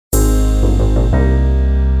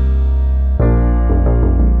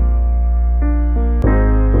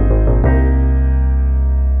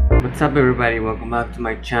What's up everybody, welcome back to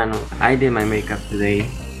my channel. I did my makeup today,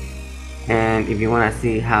 and if you want to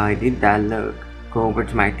see how I did that look, go over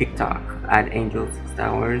to my TikTok at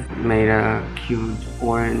Angel6Towers. Made a cute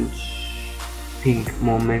orange pink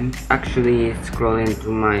moment. Actually scrolling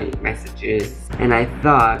through my messages and I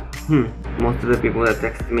thought, most of the people that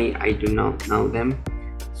text me, I do not know them.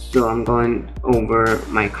 So I'm going over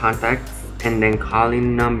my contacts and then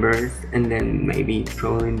calling numbers and then maybe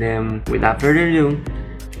trolling them. Without further ado,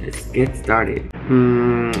 let's get started. I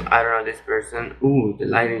don't know this person. Ooh, the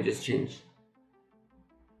lighting just changed.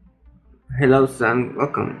 Hello son,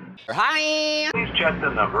 welcome. Hi! Please check the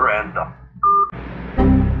number and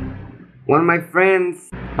One of my friends.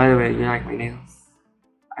 By the way, you like my nails?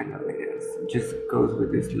 I know it is. It just goes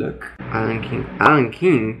with this look. Alan King. Alan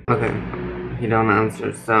King? Okay. He don't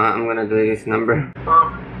answer, so I'm gonna delete his number.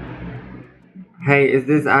 Hey, is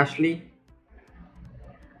this Ashley?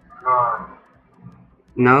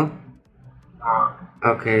 No?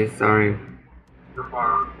 Okay, sorry.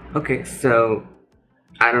 Okay, so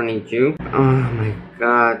I don't need you. Oh my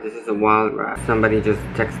god, this is a wild rap. Somebody just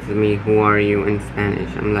texted me, who are you, in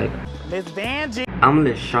Spanish. I'm like, Miss Vanjie. I'm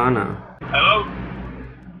Lashana. hello?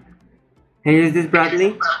 Hey, is this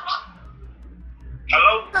Bradley?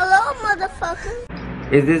 Hello? Hello,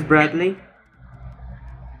 motherfucker. Is this Bradley?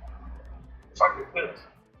 Fuck is this?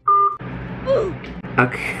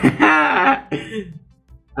 Okay.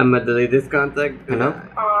 I'm gonna delete this contact. Hello?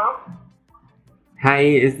 Hello? Hi,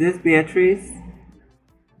 is this Beatrice?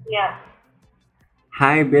 Yes.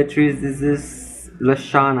 Hi Beatrice, this is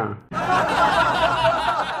Lashana.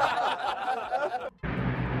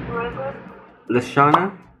 Who is it?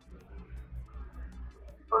 Lashana?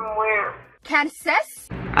 From where? Kansas?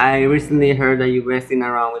 I recently heard that you're messing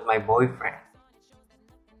around with my boyfriend.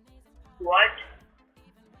 What?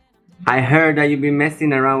 I heard that you've been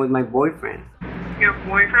messing around with my boyfriend. Your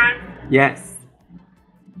boyfriend? Yes.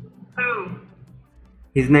 Who?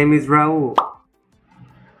 His name is Raul.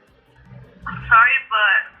 I'm sorry,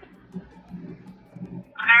 but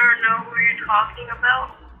I don't know who you're talking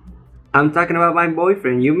about. I'm talking about my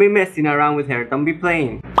boyfriend. You've been messing around with her. Don't be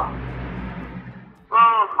playing. Whoa,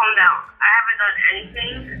 calm down. I haven't done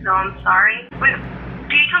anything, so I'm sorry. Wait,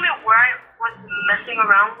 can you tell me where I was messing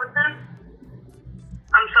around with them?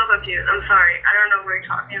 I'm so confused. I'm sorry. I don't know what you're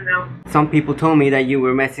talking about. Some people told me that you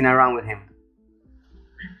were messing around with him.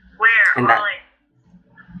 Where? And Or that- like,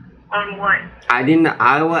 on what? I didn't.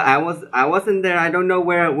 I wasn't there. I don't know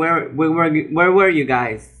where were you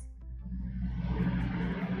guys?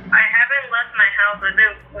 I haven't left my house. I've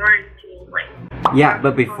been quarantined. Like, Yeah,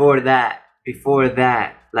 but before that,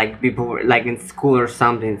 like in school or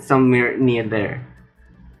something, somewhere near there.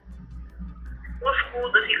 what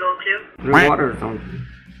school does he go to? Water or something.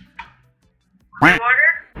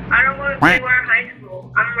 Water? I don't want to be Water High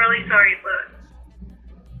School. I'm really sorry, but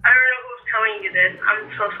I don't know who's telling you this. I'm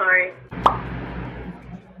so sorry.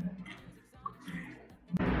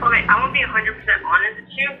 Okay, I want to be 100% honest with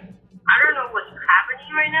you. I don't know what's happening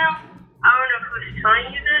right now. I don't know who's telling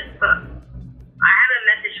you this, but I haven't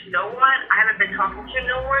messaged no one. I haven't been talking to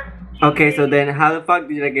no one. Okay, so then how the fuck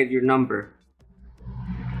did I get your number?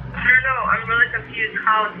 I don't know. I'm really confused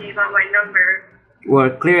how you got my number. Well,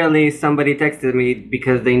 clearly somebody texted me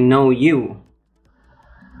because they know you.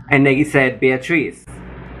 And they said Beatrice.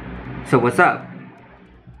 So what's up?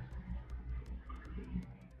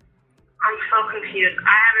 I'm so confused.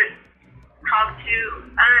 I haven't talked to,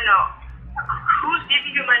 I don't know. Who's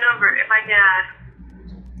giving you my number, if I can ask?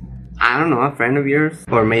 I don't know, a friend of yours?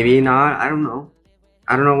 Or maybe not, I don't know.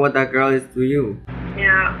 I don't know what that girl is to you.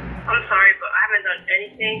 Yeah, I'm sorry, but I haven't done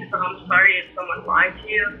anything, so I'm sorry if someone lied to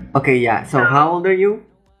you. Okay, yeah, so how old are you?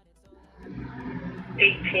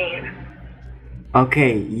 18.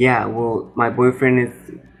 Okay, yeah, well, my boyfriend is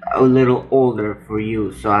a little older for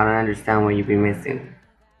you, so I don't understand what you've been missing.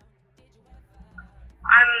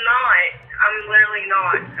 I'm not. I'm literally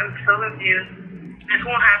not. I'm so confused. This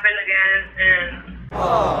won't happen again, and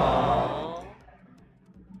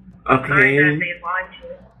I'm sorry that Okay. they lied to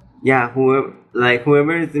you. Yeah,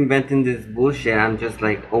 whoever is inventing this bullshit, I'm just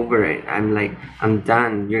like over it. I'm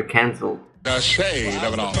done. You're canceled. The shade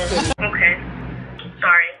of it all. Okay.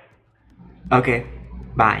 Sorry. Okay,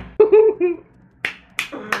 bye.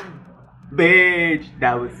 Bitch,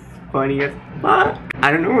 that was funny as fuck.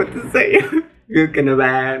 I don't know what to say. You're kinda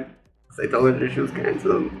bad. Cause I told her she was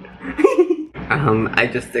canceled. I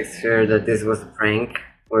just texted her that this was a prank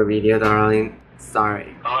or video, darling.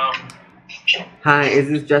 Sorry. Hello? Hi, is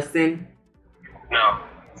this Justin? No.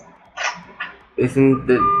 Isn't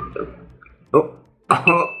the oh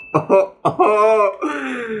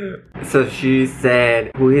So she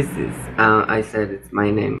said, "Who is this?" I said, "It's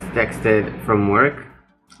my name." Texted from work.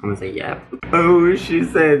 I'm gonna say, "Yeah." Oh, she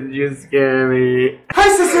said, "You scare me." Hi,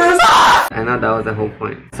 sisters! I know that was the whole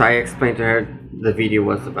point. So I explained to her the video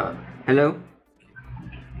was about. Hello?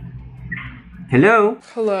 Hello?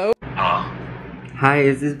 Hello? Hi,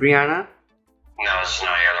 is this Brianna? No, it's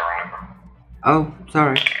not. You got the wrong number. Oh,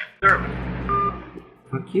 sorry. Sure.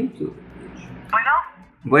 Fuck you too. Bueno,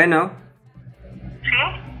 Bueno, ¿sí?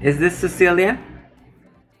 is this Cecilia?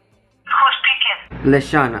 Who's speaking?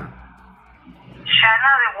 Leshana.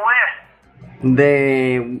 Shana de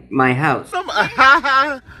where? My house.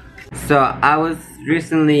 So I was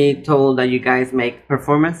recently told that you guys make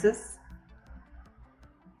performances.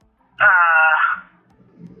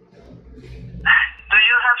 Do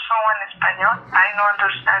you have someone español? I don't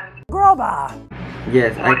understand.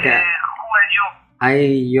 Yes, I can. Who are you?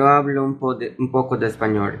 Yo hablo un poco de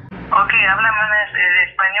español. Ok, háblame de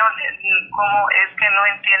español. ¿Cómo es que no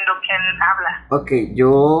entiendo quién habla? Ok,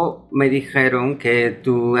 yo me dijeron que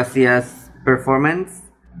tú hacías performance.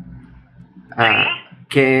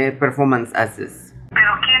 ¿Qué performance haces?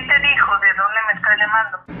 ¿Pero quién te dijo? ¿De dónde me estás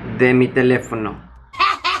llamando? De mi teléfono.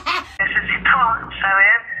 Necesito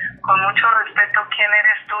saber con mucho respeto quién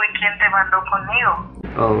eres tú y quién te mandó conmigo.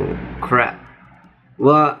 Oh, crap.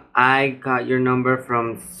 Well, I got your number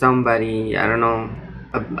from somebody, I don't know,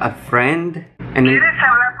 a friend. And ¿Quieres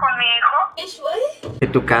hablar con mi hijo? que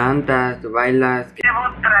tú cantas, tú bailas. Llevo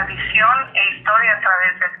tradición e historia a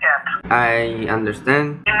través del teatro. I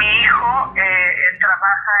understand. Y mi hijo él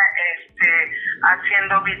trabaja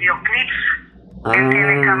haciendo videoclips. Él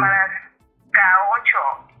tiene cámaras K8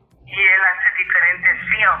 y él hace diferentes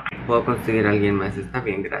films. Puedo conseguir a alguien más. Está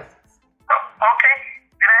bien, gracias. Ok,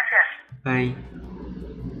 gracias. Bye.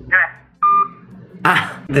 Gracias.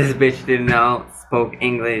 Ah, this bitch didn't know spoke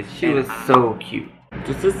English. She was so cute.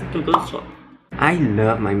 I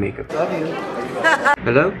love my makeup. Love you.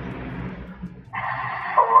 Hello?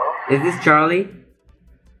 Hello? Is this Charlie?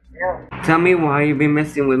 Yeah. Tell me why you've been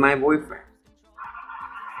messing with my boyfriend.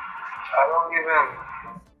 I don't even...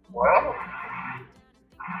 Well?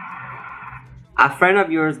 A friend of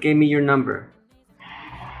yours gave me your number.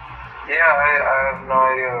 Yeah, I have no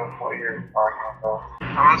idea what you're talking about.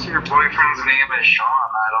 Unless your boyfriend's name is Sean,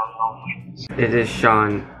 I don't know. It is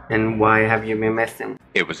Sean, and why have you been messing?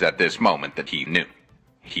 It was at this moment that he knew.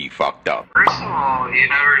 He fucked up. First of all, he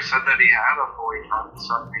never said that he had a boyfriend,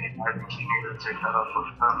 so I think he needed to take that up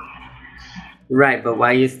with them. Right, but why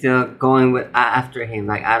are you still going with after him?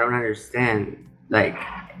 Like, I don't understand. Like,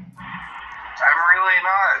 I'm really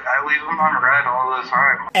not. I leave him on red all the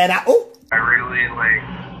time. And I really, like...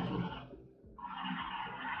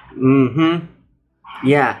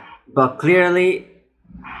 Yeah, but clearly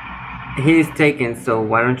he's taken, so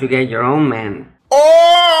why don't you get your own man?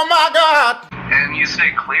 oh my god! And you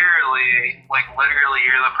say clearly, like literally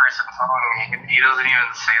you're the person telling me. He doesn't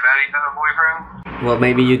even say that he got a boyfriend. Well,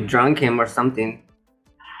 maybe you drunk him or something.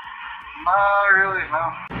 No, really,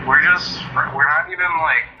 no. We're not even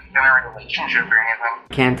like in a relationship or anything.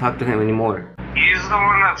 Can't talk to him anymore. He's the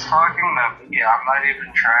one that's talking to me. I'm not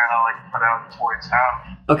even trying to like put out towards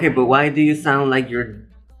him. Okay, but why do you sound like you're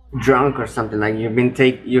drunk or something? Like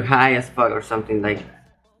you're high as fuck or something? Like,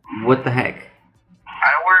 what the heck?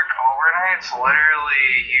 I work overnights. Literally,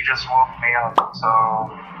 he just woke me up. So.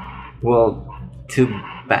 Well, too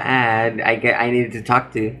bad. I needed to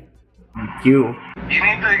talk to you. You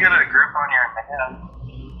need to get a grip on your man.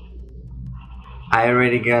 I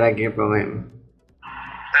already got a grip of him.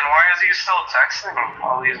 Then why is he still texting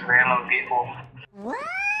all these random people? What?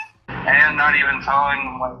 And not even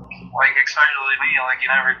telling, like especially me, like you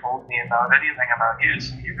never told me about anything about you,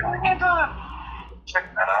 so you really need to check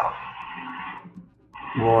that out.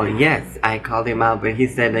 Well, yes, I called him out, but he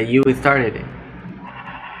said that you started it.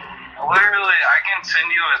 Literally, I can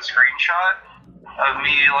send you a screenshot of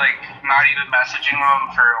me, like, not even messaging them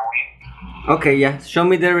for a week. Okay, yeah, show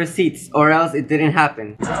me the receipts, or else it didn't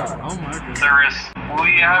happen. We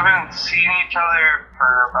haven't seen each other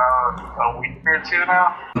for about a week or two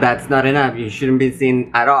now. That's not enough, you shouldn't be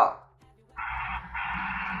seen at all.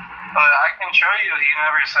 But I can show you, he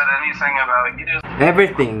never said anything about you.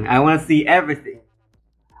 Everything, I want to see everything.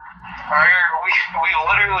 We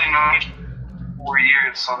literally know each other for 4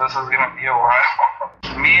 years, so this is gonna be a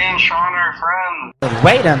while. Me and Sean are friends.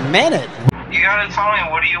 Wait a minute. You gotta tell me,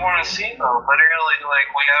 what do you want to see though? Literally, like,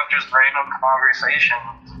 we have just random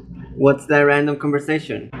conversations. What's that random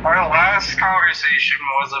conversation? Our last conversation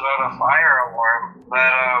was about a fire alarm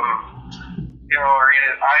that, read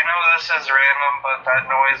it. I know this is random, but that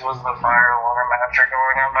noise was the fire alarm after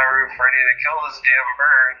going on my roof ready to kill this damn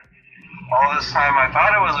bird. all this time I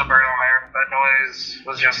thought it was a burn alarm. That noise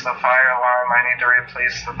was just the fire alarm. I need to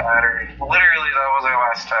replace the battery. Literally, that was our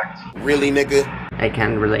last text. Really, nigga? I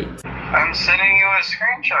can't relate. I'm sending you a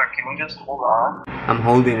screenshot. Can you just hold on? I'm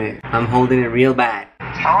holding it. I'm holding it real bad.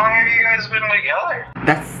 How long have you guys been together?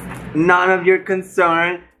 That's none of your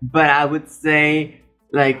concern, but I would say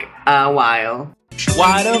like a while.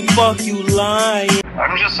 Why the fuck you lying?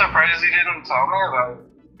 I'm just surprised you didn't tell me about it.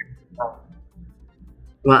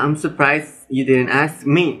 Well, I'm surprised you didn't ask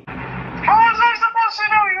me. How was I supposed to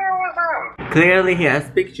know you were with him? Clearly he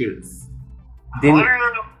has pictures. Literally, we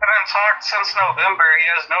haven't talked since November. He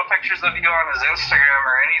has no pictures of you on his Instagram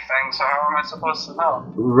or anything, so how am I supposed to know?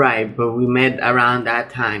 Right, but we met around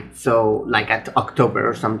that time, so like at October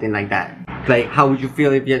or something like that. Like, how would you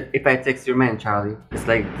feel if I text your man, Charlie? It's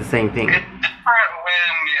like the same thing. It's different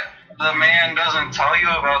when the man doesn't tell you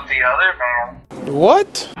about the other man.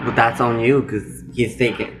 What? But that's on you, because he's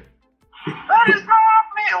taken. That is not on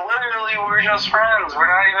me. Literally, we're just friends. We're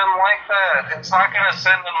not even like that. It's not gonna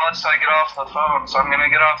send unless I get off the phone. So I'm gonna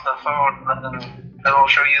get off the phone and then it'll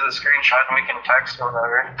show you the screenshot and we can text or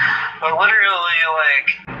whatever. But literally, like,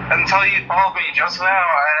 until you called me just now,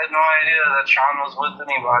 I had no idea that Sean was with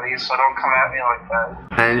anybody. So don't come at me like that.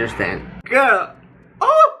 I understand. Girl!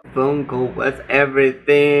 Oh! Phone call was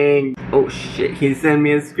everything. Oh shit, he sent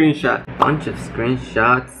me a screenshot. Bunch of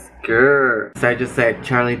screenshots. Girl. So I just said,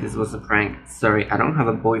 Charlie, this was a prank. Sorry, I don't have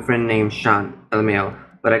a boyfriend named Sean, LMAO,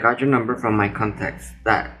 but I got your number from my contacts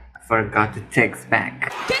that I forgot to text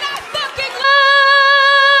back. Can I fucking lie?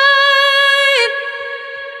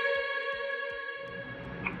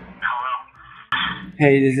 Hello?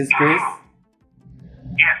 Hey, this is Chris.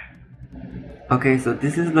 Yeah. Okay, so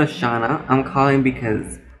this is Lashana. I'm calling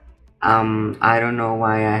because I don't know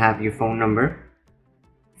why I have your phone number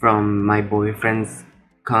from my boyfriend's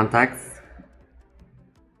contacts.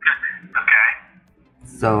 Okay.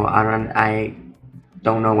 So I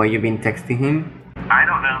don't know why you've been texting him. I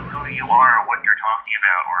don't know who you are or what you're talking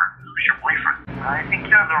about or who's your boyfriend. I think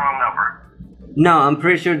you have the wrong number. No, I'm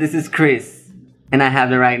pretty sure this is Chris, and I have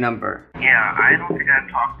the right number. Yeah, I don't think I've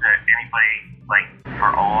talked to anybody, like, for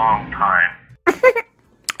a long time.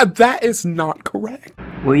 That is not correct.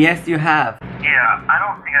 Well, yes, you have. Yeah, I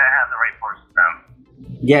don't think I have the right person down.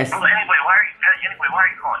 Yes, Well, anyway, why are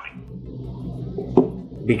you calling me?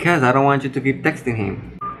 because I don't want you to keep texting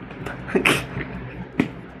him.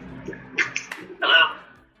 Hello?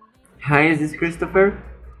 Hi, is this Christopher?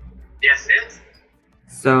 Yes, it is.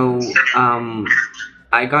 So,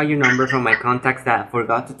 I got your number from my contacts that I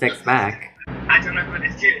forgot to text back. I don't know who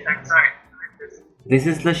this is. I'm sorry. This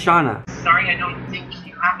is Lashana. Sorry, I don't think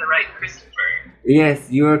you have the right Christopher.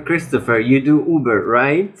 Yes, you're Christopher. You do Uber,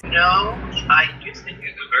 right? No, I used to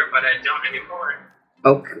use Uber, but I don't anymore.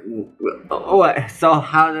 Okay. Oh, so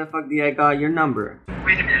how the fuck did I got your number?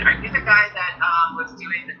 Wait a minute, are you the guy that was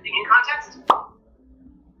doing the singing contest?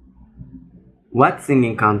 What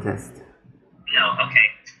singing contest? No, okay.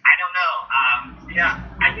 I don't know. Yeah,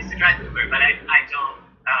 I used to drive Uber, but I don't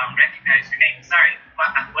recognize your name. Sorry.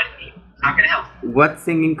 What do you need? How can I help? What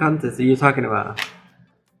singing contest are you talking about?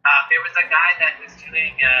 There was a guy that was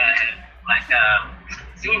doing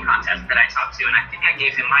singing contest that I talked to, and I think I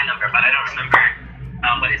gave him my number, but I don't remember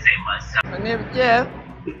what his name was. So. My name, yeah.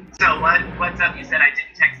 So what's up? You said I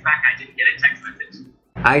didn't text back. I didn't get a text message.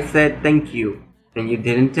 I said thank you, and you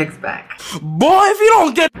didn't text back. Boy, if you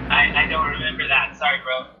don't get... I don't remember that. Sorry,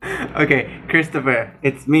 bro. Okay, Christopher,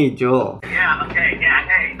 it's me, Joel. Yeah. Okay. Yeah.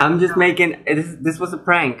 Hey. I'm just making this was a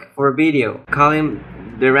prank for a video. Calling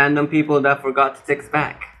the random people that forgot to text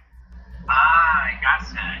back. I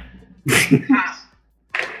gotcha.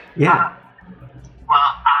 Yeah.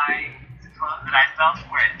 Well, I suppose that I fell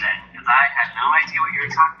for it then, because I had no idea what you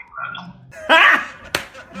were talking about.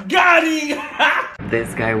 Got him!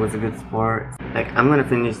 This guy was a good sport. Like, I'm gonna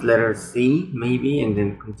finish letter C, maybe, and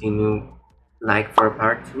then continue, like, for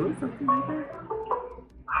part 2 or something like that.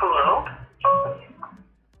 Hello?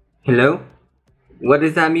 Hello? What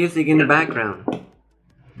is that music in the background?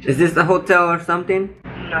 Is this a hotel or something?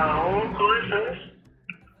 No, who is this?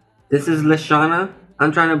 This is Lashana.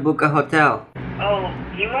 I'm trying to book a hotel. Oh,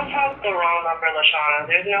 you must have the wrong number, Lashana.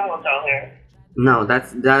 There's no hotel here. No,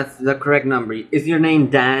 that's the correct number. Is your name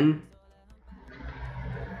Dan?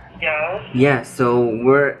 Yes? Yeah, so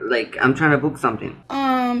I'm trying to book something.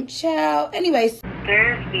 Child. Anyways.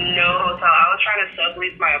 There's no hotel. I was trying to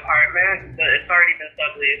sublease my apartment, but it's already been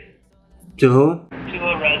subleased. To who? To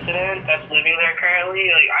a resident that's living there currently.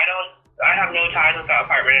 I have no ties with that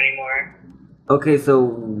apartment anymore. Okay,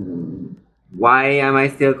 so why am I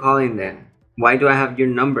still calling then? Why do I have your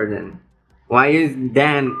number then? Why is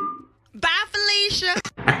Dan... Bye, Felicia.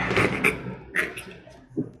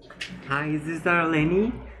 Hi, is this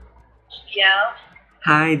Arlene? Yeah.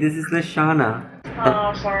 Hi, this is Lashana.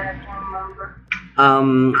 Oh, sorry, I can't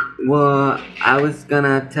remember. Well, I was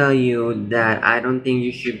gonna tell you that I don't think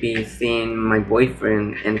you should be seeing my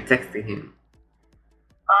boyfriend and texting him.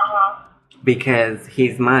 Because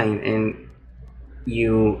he's mine and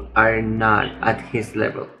you are not at his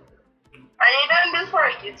level. Are you doing this for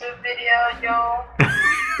a YouTube video, yo?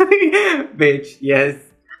 Bitch, yes.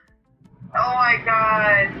 Oh my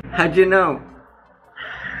god. How'd you know?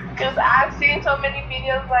 Because I've seen so many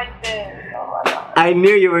videos like this. Oh my god. I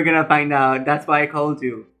knew you were gonna find out. That's why I called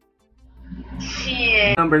you.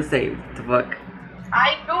 Shit. Number saved. The fuck.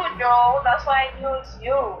 I do, Joe. That's why I knew it's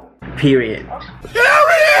you. Period.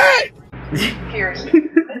 Period.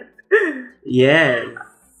 Yes.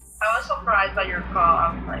 I was surprised by your call.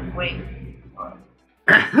 I was like, wait.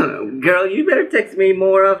 Girl, you better text me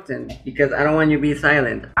more often because I don't want you to be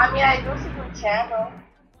silent. I mean, I do see your channel.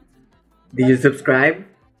 Did you subscribe?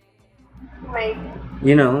 Maybe.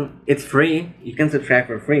 You know, it's free. You can subscribe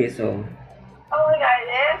for free, so Oh my god, it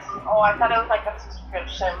is? Oh, I thought it was like a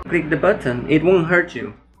subscription. click the button. It won't hurt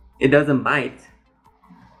you. It doesn't bite.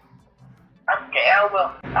 Okay, I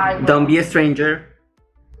will. I will. Don't be a stranger.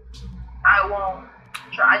 I won't.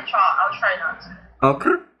 I'll try not to. Okay.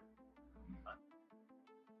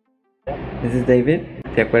 This is David.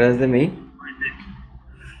 ¿Te acuerdas de mí?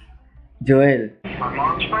 Joel. My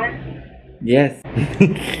mom's friend? Yes.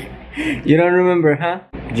 You don't remember, huh?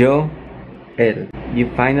 Joel. You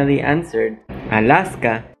finally answered.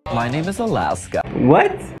 Alaska. My name is Alaska.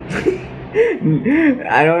 What?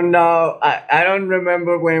 I don't know. I don't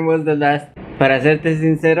remember when was the last. Para serte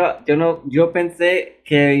sincero, yo pensé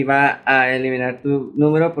que iba a eliminar tu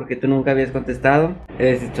número porque tú nunca habías contestado.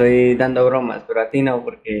 Estoy dando bromas, pero a ti no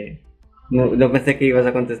porque no pensé que ibas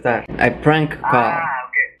a contestar. I prank call.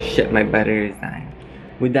 Okay. Shit, my battery is dying.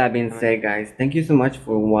 With that being said, guys, thank you so much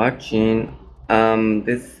for watching.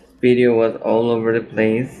 This video was all over the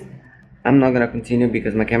place. I'm not gonna continue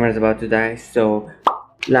because my camera is about to die. So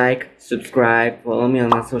like, subscribe, follow me on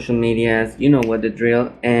my social medias. You know what the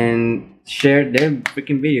drill, and share their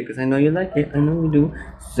freaking video because I know you like it. I know you do.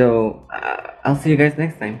 So I'll see you guys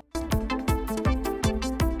next time.